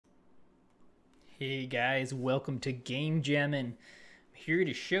Hey guys, welcome to Game Jammin'. I'm here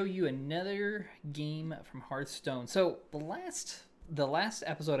to show you another game from Hearthstone. So the last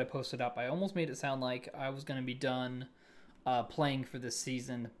episode I posted up, I almost made it sound like I was going to be done playing for this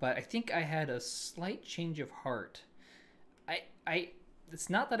season, but I think I had a slight change of heart. I it's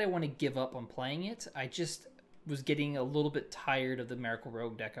not that I want to give up on playing it. I just was getting a little bit tired of the Reno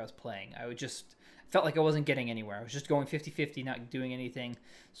Rogue deck I was playing. I would just felt like I wasn't getting anywhere. I was just going 50-50, not doing anything.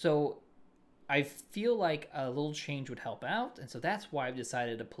 So I feel like a little change would help out, and so that's why I've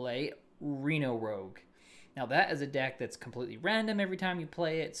decided to play Reno Rogue. Now that is a deck that's completely random every time you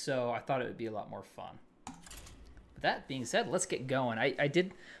play it, so I thought it would be a lot more fun. With that being said, let's get going. I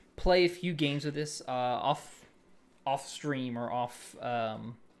did play a few games with this off stream or off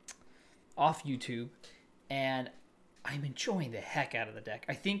YouTube, and I'm enjoying the heck out of the deck.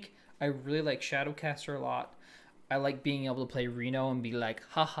 I think I really like Shadowcaster a lot. I like being able to play Reno and be like,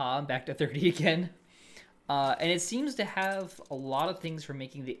 haha, I'm back to 30 again. And it seems to have a lot of things for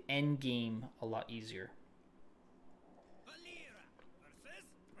making the end game a lot easier.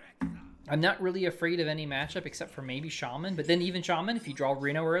 I'm not really afraid of any matchup except for maybe Shaman. But then even Shaman, if you draw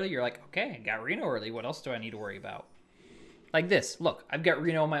Reno early, you're like, okay, I got Reno early. What else do I need to worry about? Like this. Look, I've got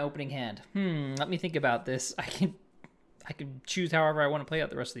Reno in my opening hand. Let me think about this. I can choose however I want to play out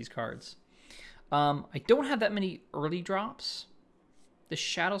the rest of these cards. I don't have that many early drops. The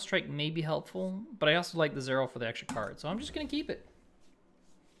Shadow Strike may be helpful, but I also like the Zero for the extra card, so I'm just going to keep it.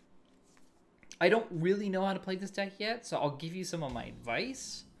 I don't really know how to play this deck yet, so I'll give you some of my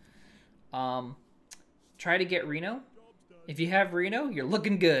advice. Try to get Reno. If you have Reno, you're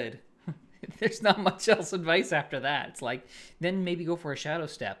looking good. There's not much else advice after that. It's like, then maybe go for a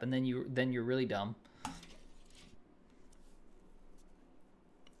Shadowstep, and then you're really dumb.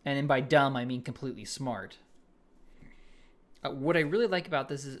 And by dumb, I mean completely smart. What I really like about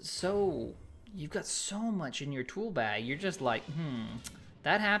this is you've got so much in your tool bag. You're just like,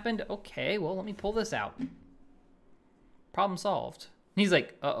 that happened? Okay, well, let me pull this out. Problem solved. He's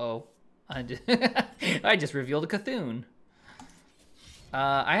like, uh-oh. I just revealed a Cthulhu.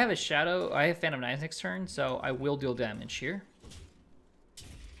 I have Phantom Knives next turn, so I will deal damage here.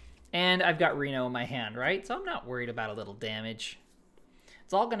 And I've got Reno in my hand, right? So I'm not worried about a little damage.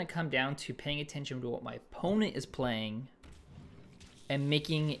 It's all going to come down to paying attention to what my opponent is playing and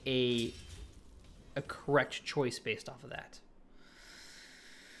making a correct choice based off of that.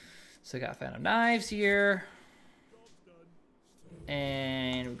 So I got Phantom Knives here.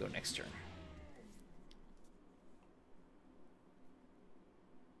 And we go next turn.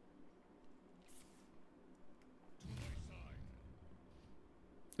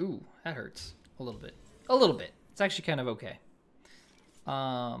 Ooh, that hurts a little bit. A little bit. It's actually kind of okay.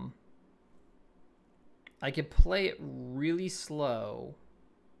 I could play it really slow.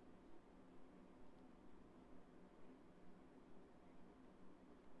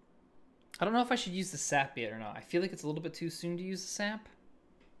 I don't know if I should use the sap yet or not. I feel like it's a little bit too soon to use the sap.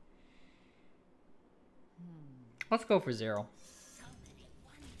 Let's go for 0.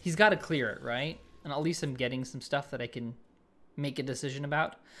 He's got to clear it, right? And at least I'm getting some stuff that I can make a decision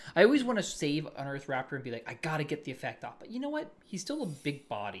about. I always want to save Unearth Raptor and be like, I gotta get the effect off. But you know what? He's still a big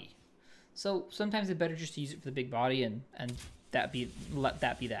body. So sometimes it's better just to use it for the big body and let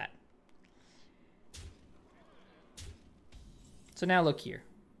that be that. So now look here.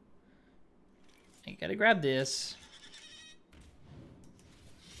 I gotta grab this.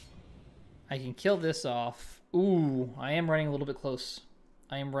 I can kill this off. Ooh, I am running a little bit close.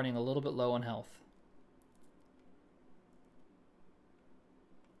 I am running a little bit low on health.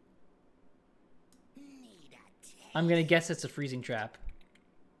 I'm going to guess it's a freezing trap.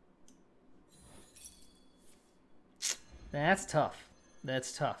 That's tough.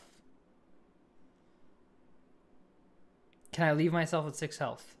 That's tough. Can I leave myself at 6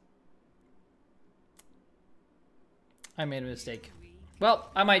 health? I made a mistake. Well,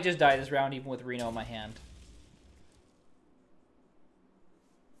 I might just die this round even with Reno in my hand.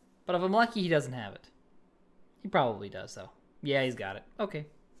 But if I'm lucky, he doesn't have it. He probably does, though. Yeah, he's got it. Okay.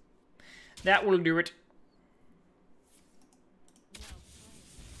 That will do it.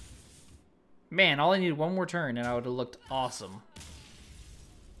 Man, all I needed one more turn and I would have looked awesome.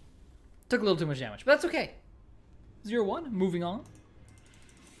 Took a little too much damage, but that's okay. 0-1, moving on.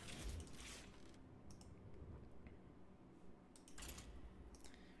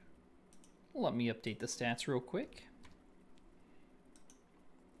 Let me update the stats real quick.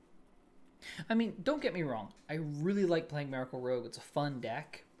 I mean, don't get me wrong. I really like playing Reno Rogue. It's a fun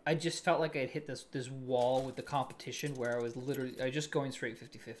deck. I just felt like I'd hit this wall with the competition where I was just going straight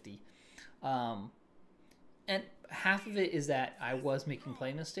 50-50. And half of it is that I was making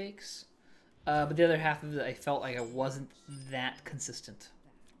play mistakes. But the other half of it, I felt like I wasn't that consistent.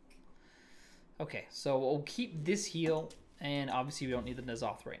 Okay, so we'll keep this heal, and obviously we don't need the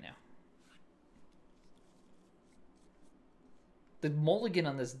N'Zoth right now. The mulligan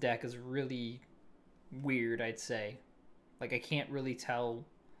on this deck is really weird, I'd say. Like, I can't really tell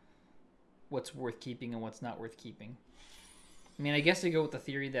what's worth keeping and what's not worth keeping. I mean, I guess I go with the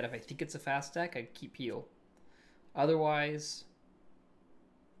theory that if I think it's a fast deck, I'd keep heal. Otherwise,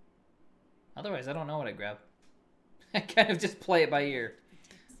 I don't know what I grab. I kind of just play it by ear.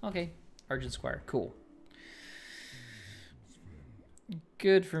 Okay, Argent Squire, cool.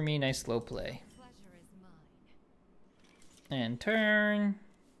 Good for me, nice slow play. And turn.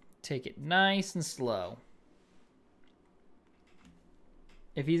 Take it nice and slow.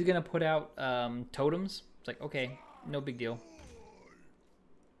 If he's gonna put out totems, it's like, okay, no big deal.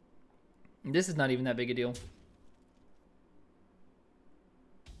 This is not even that big a deal.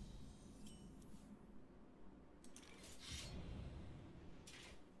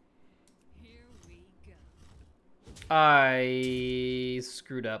 Here we go. I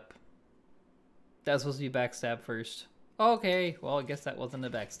screwed up. That was supposed to be backstab first. Okay, well, I guess that wasn't a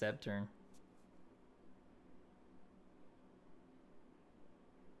backstab turn.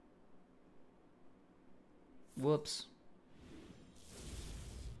 Whoops.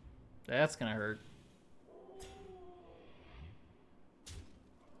 That's gonna hurt.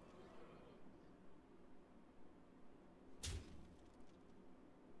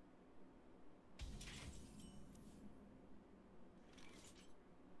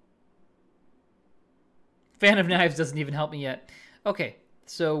 Fan of Knives doesn't even help me yet. Okay,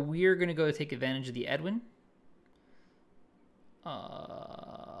 so we're gonna go take advantage of the Edwin.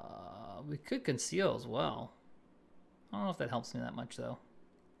 We could conceal as well. I don't know if that helps me that much though.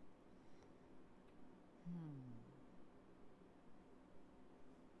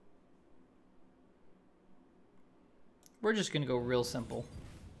 We're just gonna go real simple.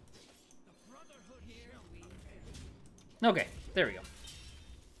 Okay, there we go.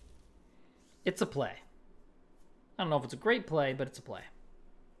 It's a play. I don't know if it's a great play, but it's a play.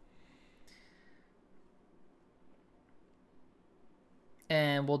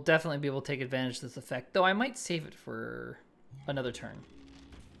 And we'll definitely be able to take advantage of this effect, though I might save it for another turn.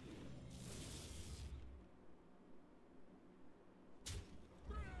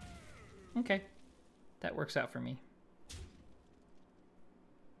 Okay, that works out for me.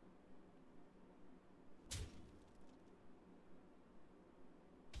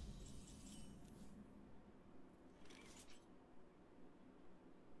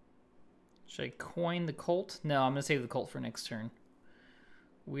 Should I coin the Colt? No, I'm going to save the Colt for next turn.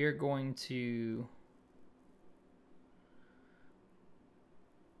 We're going to...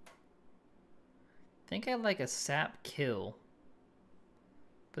 I think I like a sap kill.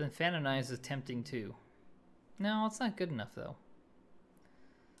 But then Fan of Knives is tempting too. No, it's not good enough though.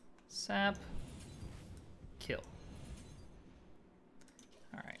 Sap kill.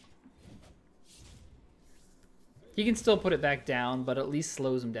 Alright. He can still put it back down, but at least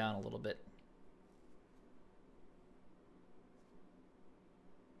slows him down a little bit.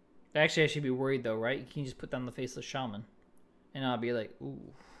 Actually, I should be worried though, right? You can just put down the Faceless Shaman. And I'll be like, ooh.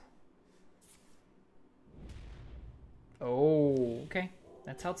 Oh, okay.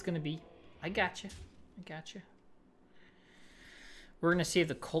 That's how it's going to be. I gotcha. I gotcha. We're going to save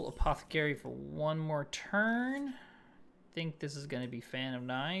the Cult Apothecary for one more turn. I think this is going to be Fan of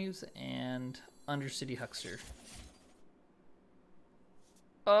Knives and Undercity Huckster.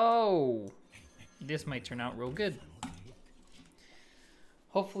 Oh! This might turn out real good.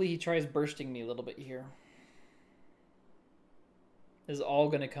 Hopefully he tries bursting me a little bit here. This is all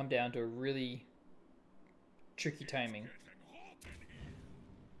going to come down to a really tricky timing.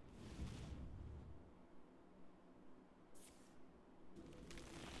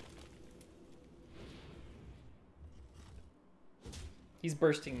 He's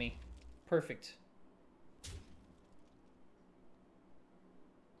bursting me. Perfect.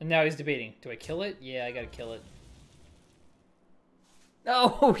 And now he's debating. Do I kill it? Yeah, I gotta kill it.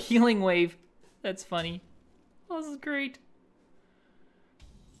 Oh, healing wave. That's funny. Oh, this is great.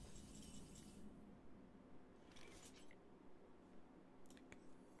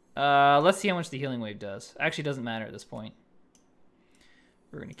 Let's see how much the healing wave does. Actually, it doesn't matter at this point.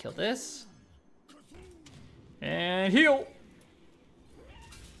 We're gonna kill this. And heal.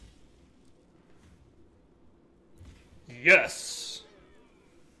 Yes.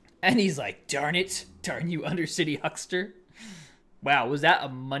 And he's like, darn it. Darn you, Undercity Huckster. Wow, was that a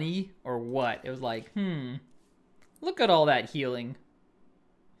money or what? It was like, look at all that healing.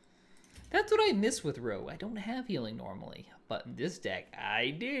 That's what I miss with Rogue. I don't have healing normally, but in this deck,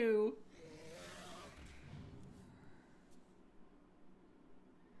 I do.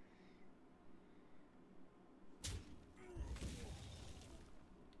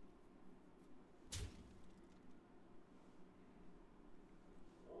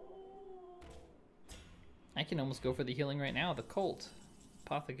 I can almost go for the healing right now. The Cult.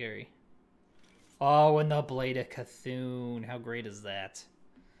 Apothecary. Oh, and the Blade of Cthulhu. How great is that?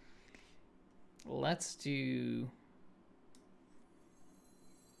 Let's do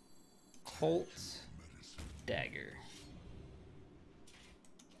Cult Dagger.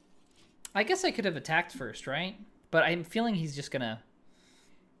 I guess I could have attacked first, right? But I'm feeling he's just gonna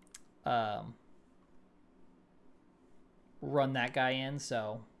run that guy in,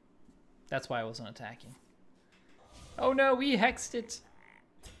 so that's why I wasn't attacking. Oh no, we hexed it.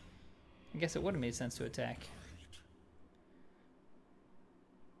 I guess it would have made sense to attack.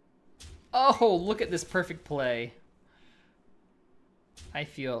 Oh, look at this perfect play. I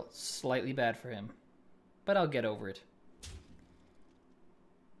feel slightly bad for him, but I'll get over it.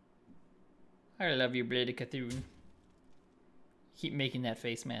 I love you, Blade of Cthulhu. Keep making that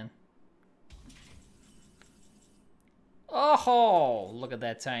face, man. Oh, look at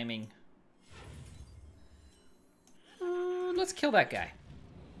that timing. Let's kill that guy.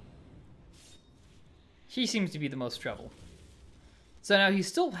 He seems to be the most trouble. So now he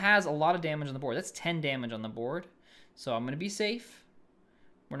still has a lot of damage on the board. That's 10 damage on the board. So I'm going to be safe.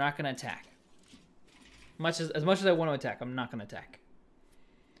 We're not going to attack. As much as I want to attack, I'm not going to attack.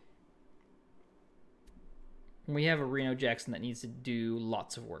 We have a Reno Jackson that needs to do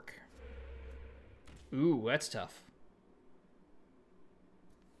lots of work. Ooh, that's tough.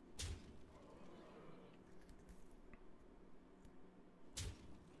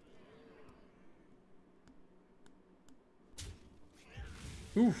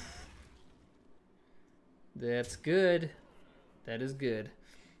 Oof. That's good. That is good.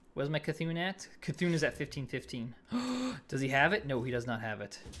 Where's my Cthulhu at? Cthulhu is at 1515. Does he have it? No, he does not have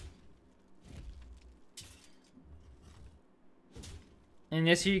it. And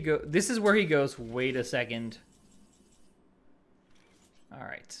this is where he goes, wait a second.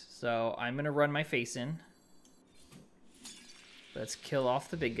 Alright, so I'm gonna run my face in. Let's kill off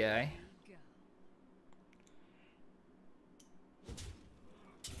the big guy.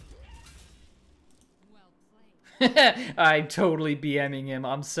 I'm totally BMing him,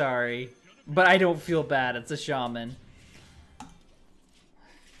 I'm sorry. But I don't feel bad, it's a shaman.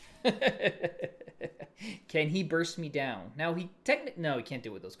 Can he burst me down? Now no, he can't do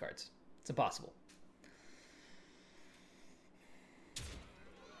it with those cards. It's impossible.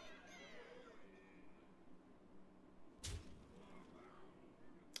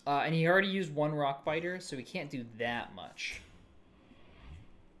 And he already used one rock biter, so he can't do that much.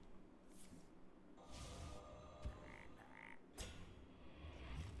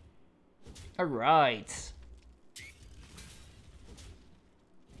 All right.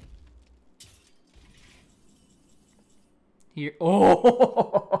 Here. Oh.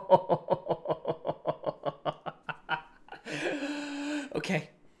 Okay.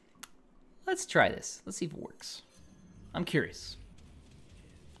 Let's try this. Let's see if it works. I'm curious.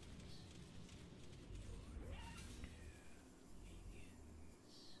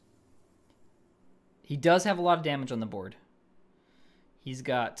 He does have a lot of damage on the board. He's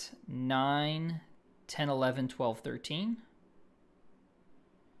got 9, 10, 11, 12, 13.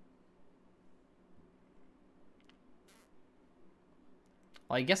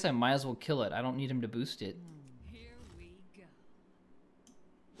 Well, I guess I might as well kill it. I don't need him to boost it. Here we go.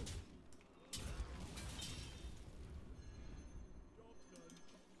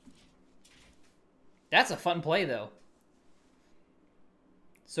 That's a fun play, though.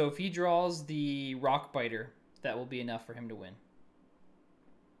 So if he draws the rock biter, that will be enough for him to win.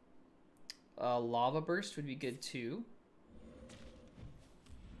 Lava burst would be good too.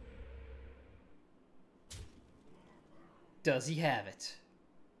 Does he have it?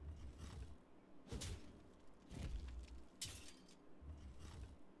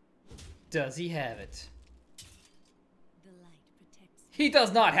 Does he have it? The light protects. He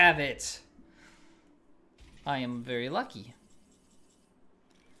does not have it. I am very lucky.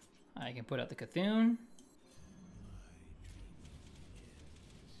 I can put out the Cthulhu.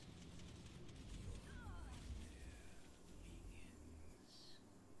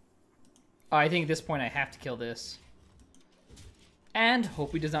 I think at this point I have to kill this. And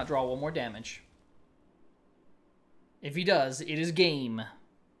hope he does not draw one more damage. If he does, it is game.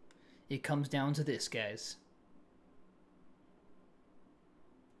 It comes down to this, guys.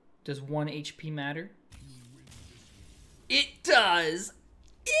 Does 1 HP matter? It does!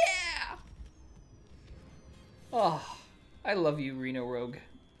 Yeah! Oh, I love you, Reno Rogue.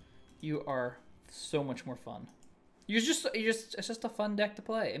 You are so much more fun. It's just a fun deck to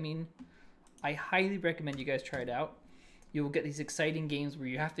play. I mean, I highly recommend you guys try it out. You will get these exciting games where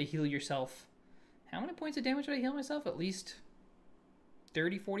you have to heal yourself. How many points of damage did I heal myself? At least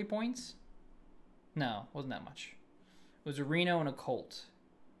 30, 40 points? No, wasn't that much. It was a Reno and a Colt.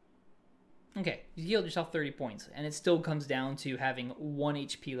 Okay, you healed yourself 30 points, and it still comes down to having 1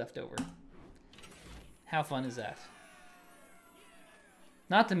 HP left over. How fun is that?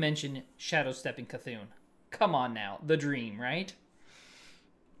 Not to mention Shadowstep and Cthulhu. Come on now, the dream, right?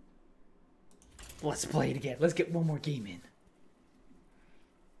 Let's play it again. Let's get one more game in.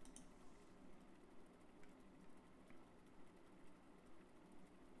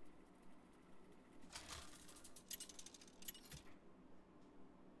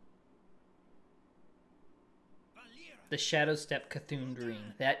 The Shadowstep Cthulhu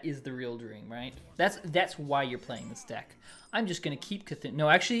dream. That is the real dream, right? That's why you're playing this deck. I'm just going to keep Cthulhu. No,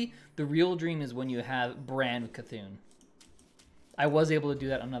 actually, the real dream is when you have Brand with Cthulhu. I was able to do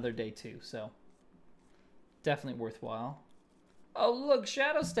that another day too, so definitely worthwhile. Oh, look,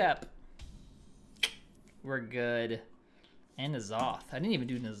 Shadowstep. We're good. And Nazoth. I didn't even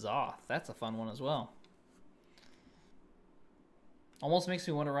do Nazoth. That's a fun one as well. Almost makes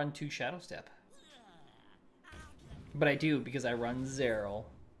me want to run 2 Shadowstep. But I do because I run Zeril.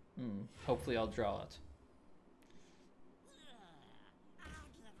 Hopefully I'll draw it.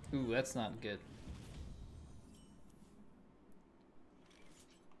 Ooh, that's not good.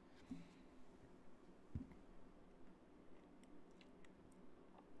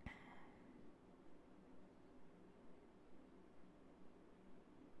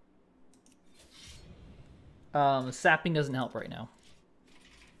 Sapping doesn't help right now.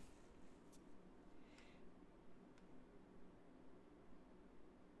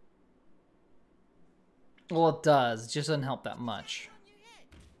 Well, it does. It just doesn't help that much.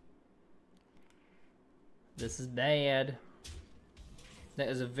 This is bad. That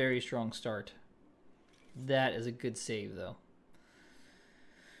is a very strong start. That is a good save, though.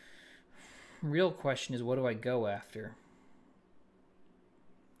 Real question is, what do I go after?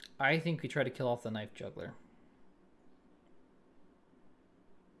 I think we try to kill off the Knife Juggler.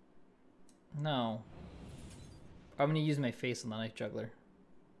 No. I'm going to use my face on the Knife Juggler.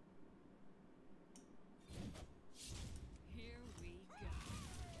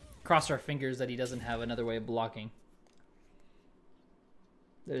 Cross our fingers that he doesn't have another way of blocking.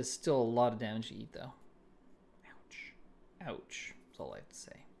 That is still a lot of damage to eat, though. Ouch. Ouch. That's all I have to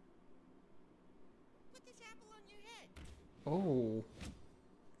say. Put this apple on your head. Oh.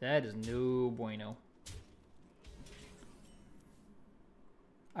 That is no bueno.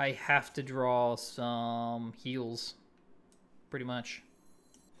 I have to draw some heals. Pretty much.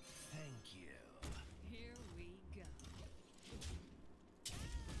 Thank you. Here we go.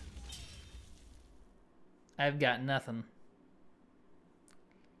 I've got nothing.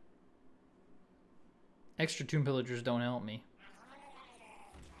 Extra Tomb Pillagers don't help me.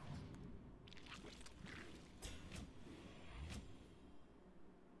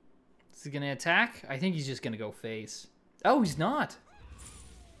 Is he gonna attack? I think he's just gonna go face. Oh, he's not.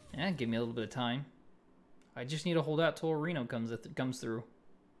 Yeah, give me a little bit of time. I just need to hold out till Reno comes through.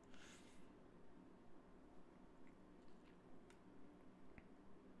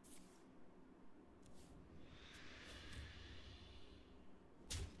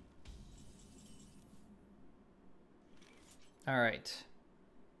 All right.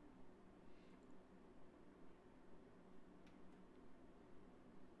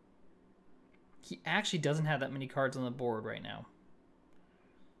 He actually doesn't have that many cards on the board right now.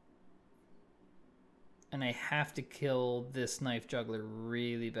 And I have to kill this Knife Juggler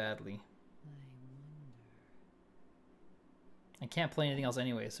really badly. I can't play anything else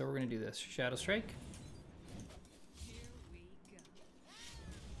anyway, so we're going to do this. Shadow Strike. Here we go.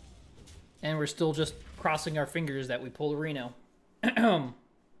 And we're still just crossing our fingers that we pull a Reno.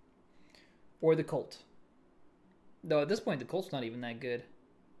 Or the Colt. Though at this point, the Colt's not even that good.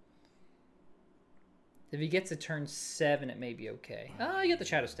 If he gets to turn 7, it may be okay. Oh, you get the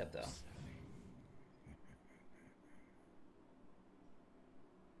Shadowstep, though.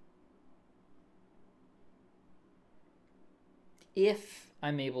 If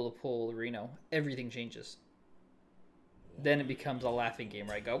I'm able to pull Reno, everything changes. Then it becomes a laughing game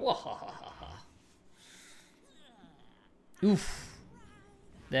where I go, wah ha ha ha ha. Oof.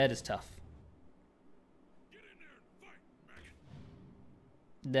 That is tough.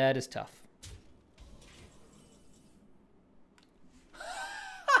 That is tough.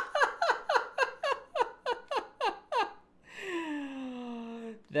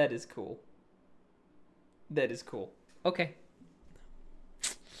 That is cool. That is cool. Okay.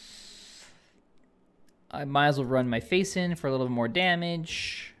 I might as well run my face in for a little more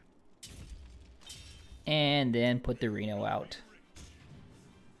damage. And then put the Reno out.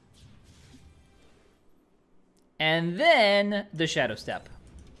 And then the Shadowstep.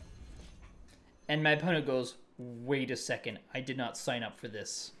 And my opponent goes, wait a second, I did not sign up for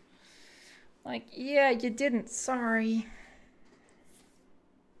this. Like, yeah, you didn't, sorry.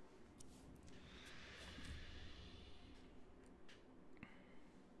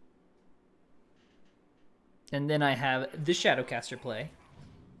 And then I have the Shadowcaster play.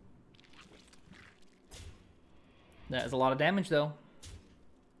 That is a lot of damage, though.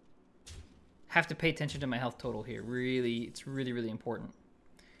 Have to pay attention to my health total here. Really, it's really, really important.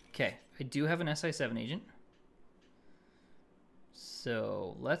 Okay, I do have an SI7 agent.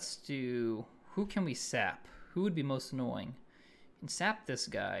 So let's do... Who can we sap? Who would be most annoying? We can sap this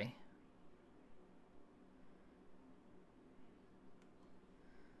guy.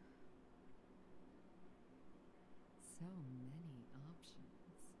 So many options.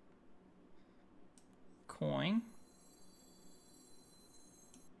 Coin.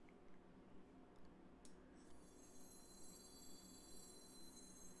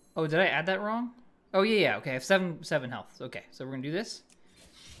 Oh, did I add that wrong? Oh, yeah. Okay, I have seven health. Okay, so we're going to do this.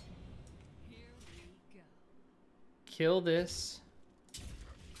 Here we go. Kill this.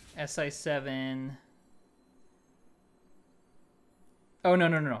 SI7. Oh,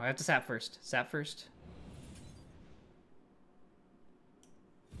 no. I have to sap first. Sap first.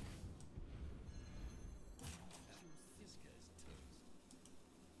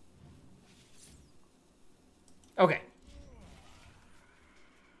 Okay.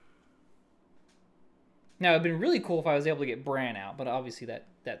 Now, it'd been really cool if I was able to get Bran out, but obviously that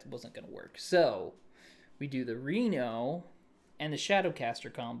wasn't going to work. So, we do the Reno and the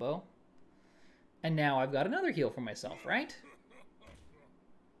Shadowcaster combo. And now I've got another heal for myself, right?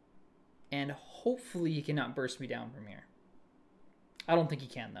 And hopefully he cannot burst me down from here. I don't think he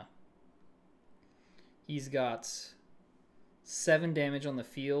can, though. He's got 7 damage on the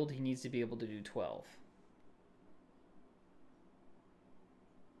field. He needs to be able to do 12.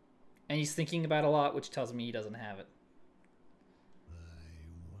 And he's thinking about a lot, which tells me he doesn't have it. I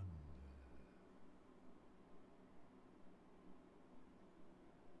wonder.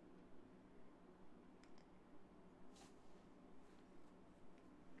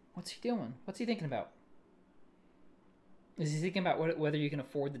 What's he doing? What's he thinking about? Is he thinking about whether you can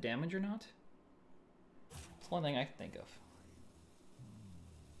afford the damage or not? It's the only thing I can think of.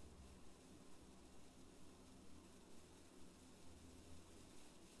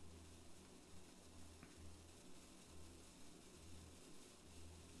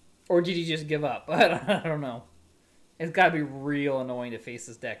 Or did he just give up? I don't know. It's got to be real annoying to face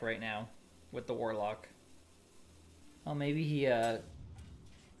this deck right now with the Warlock. Well, maybe he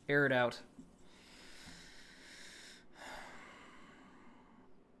aired out.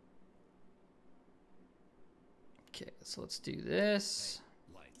 Okay, so let's do this.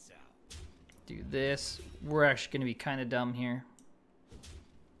 Lights out. Do this. We're actually going to be kind of dumb here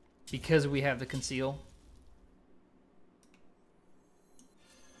because we have the conceal.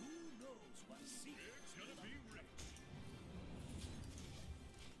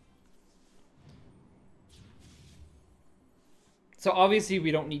 So obviously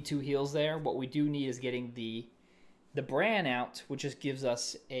we don't need 2 heals there. What we do need is getting the Bran out, which just gives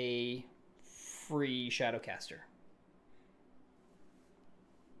us a free Shadowcaster.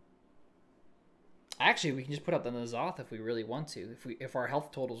 Actually, we can just put out the N'Zoth if we really want to, if our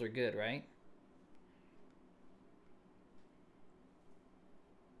health totals are good, right?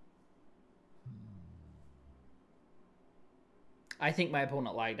 I think my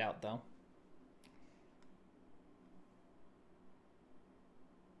opponent lagged out, though.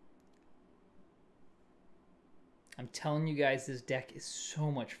 I'm telling you guys, this deck is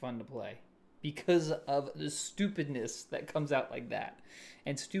so much fun to play because of the stupidness that comes out like that.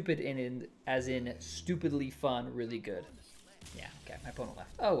 And stupid as in stupidly fun, really good. Yeah, okay, my opponent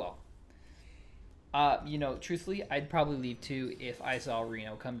left. Oh, well. You know, truthfully, I'd probably leave too if I saw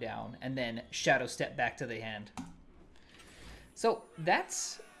Reno come down and then Shadowstep back to the hand. So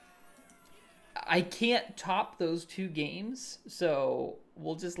that's... I can't top those 2 games, so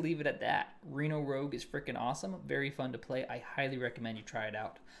we'll just leave it at that. Reno Rogue is freaking awesome. Very fun to play. I highly recommend you try it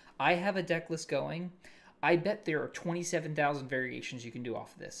out. I have a deck list going. I bet there are 27,000 variations you can do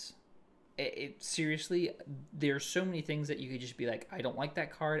off of this. Seriously, there's so many things that you could just be like, I don't like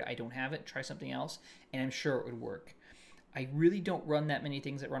that card, I don't have it, try something else, and I'm sure it would work. I really don't run that many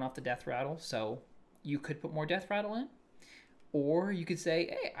things that run off the Death Rattle, so you could put more Death Rattle in. Or you could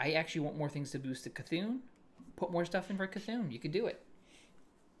say, hey, I actually want more things to boost the Cthulhu. Put more stuff in for Cthulhu. You could do it.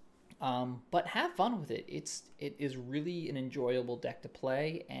 But have fun with it. It is really an enjoyable deck to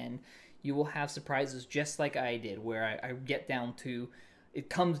play, and you will have surprises just like I did, where I get down to, it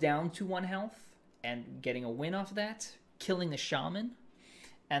comes down to 1 health, and getting a win off of that, killing the Shaman,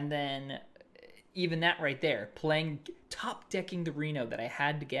 and then even that right there, playing, top decking the Reno that I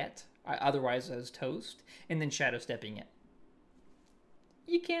had to get, otherwise I was toast, and then shadow stepping it.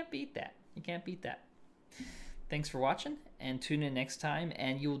 You can't beat that. You can't beat that. Thanks for watching, and tune in next time,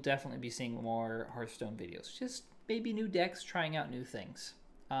 and you'll definitely be seeing more Hearthstone videos. Just maybe new decks, trying out new things.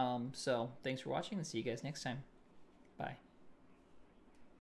 So thanks for watching, and see you guys next time. Bye.